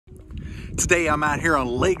Today I'm out here on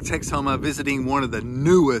Lake Texoma visiting one of the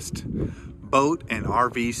newest boat and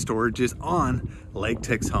RV storages on Lake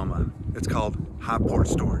Texoma. It's called Highport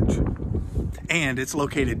Storage. And it's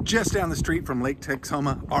located just down the street from Lake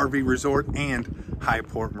Texoma RV Resort and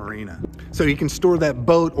Highport Marina. So you can store that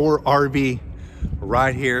boat or RV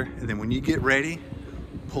right here, and then when you get ready,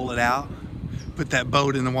 pull it out, put that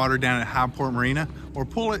boat in the water down at Highport Marina, or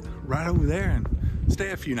pull it right over there and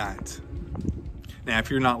stay a few nights. Now,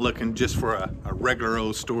 if you're not looking just for a regular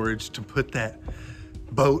old storage to put that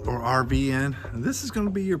boat or RV in, this is going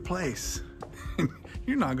to be your place.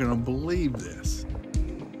 You're not going to believe this.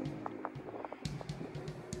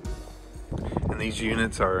 And these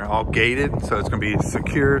units are all gated, so it's going to be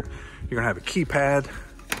secure. You're going to have a keypad,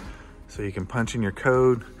 so you can punch in your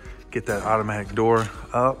code, get that automatic door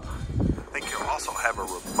up. I think you'll also have a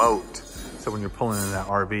remote, so when you're pulling in that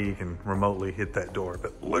RV, you can remotely hit that door.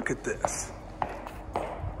 But look at this.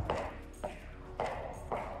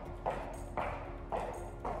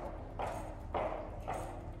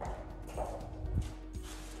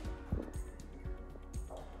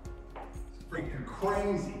 Freaking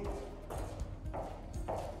crazy.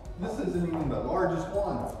 This isn't even the largest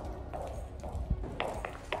one.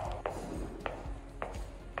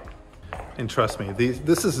 And trust me,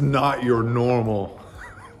 this is not your normal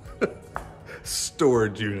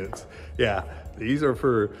storage units. Yeah, these are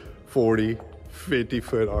for 40, 50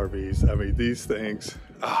 foot RVs. I mean, these things,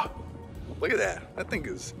 look at that. That thing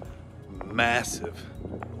is massive,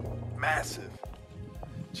 massive.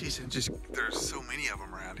 Jeez, and there's so many of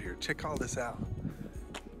them around here. Check all this out.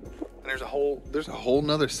 And there's a whole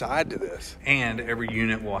nother side to this. And every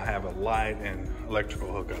unit will have a light and electrical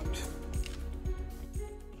hookups.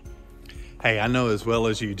 Hey, I know as well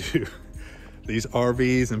as you do, these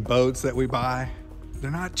RVs and boats that we buy, they're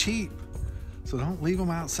not cheap. So don't leave them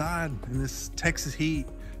outside in this Texas heat,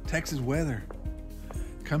 Texas weather.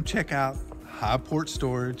 Come check out Highport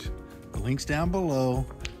Storage. The link's down below.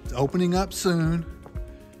 It's opening up soon.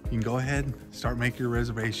 You can go ahead and start making your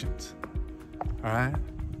reservations. All right?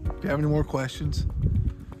 If you have any more questions,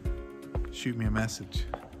 shoot me a message.